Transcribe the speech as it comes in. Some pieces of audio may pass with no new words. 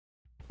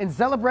In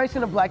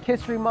celebration of Black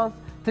History Month,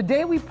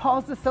 today we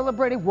pause to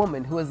celebrate a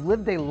woman who has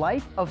lived a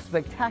life of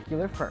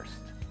spectacular firsts.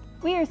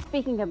 We are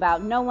speaking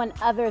about no one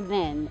other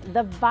than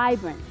the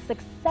vibrant,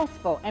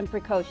 successful, and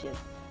precocious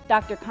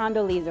Dr.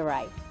 Condoleezza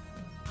Rice.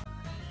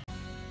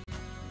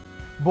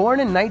 Born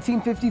in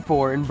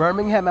 1954 in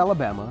Birmingham,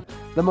 Alabama,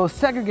 the most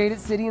segregated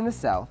city in the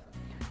South,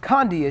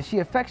 Condi, as she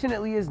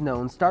affectionately is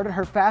known, started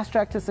her fast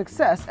track to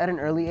success at an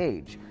early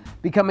age,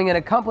 becoming an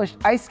accomplished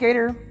ice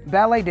skater,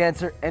 ballet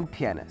dancer, and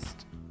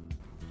pianist.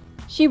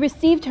 She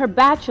received her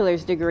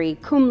bachelor's degree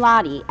cum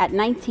laude at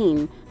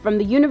 19 from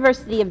the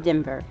University of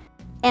Denver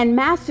and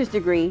master's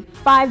degree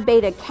Phi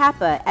Beta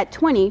Kappa at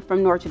 20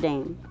 from Notre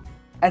Dame.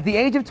 At the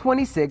age of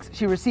 26,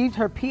 she received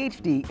her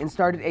PhD and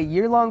started a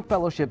year-long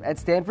fellowship at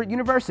Stanford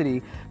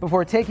University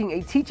before taking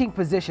a teaching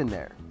position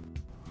there.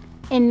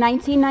 In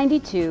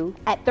 1992,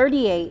 at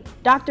 38,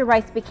 Dr.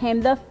 Rice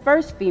became the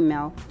first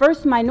female,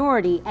 first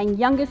minority, and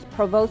youngest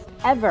provost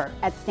ever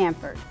at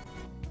Stanford.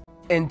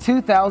 In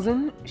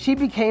 2000, she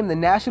became the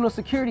National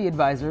Security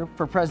Advisor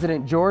for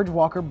President George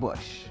Walker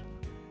Bush.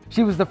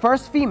 She was the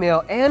first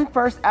female and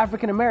first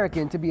African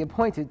American to be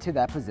appointed to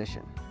that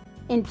position.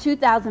 In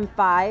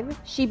 2005,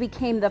 she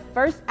became the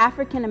first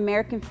African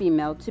American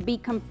female to be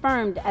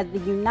confirmed as the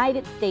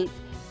United States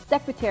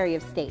Secretary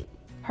of State.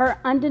 Her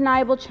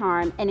undeniable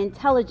charm and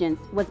intelligence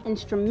was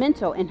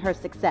instrumental in her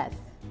success.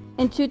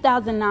 In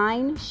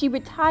 2009, she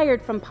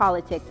retired from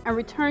politics and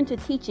returned to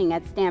teaching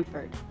at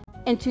Stanford.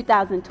 In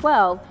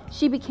 2012,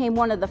 she became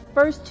one of the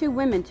first 2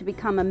 women to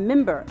become a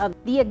member of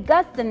the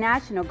Augusta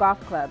National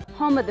Golf Club,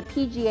 home of the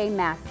PGA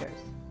Masters.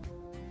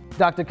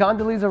 Dr.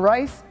 Condoleezza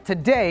Rice,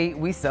 today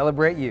we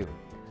celebrate you.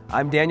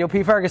 I'm Daniel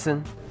P.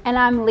 Ferguson. And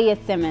I'm Leah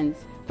Simmons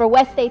for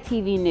Westa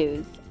TV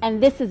News,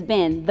 and this has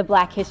been the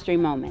Black History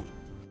Moment.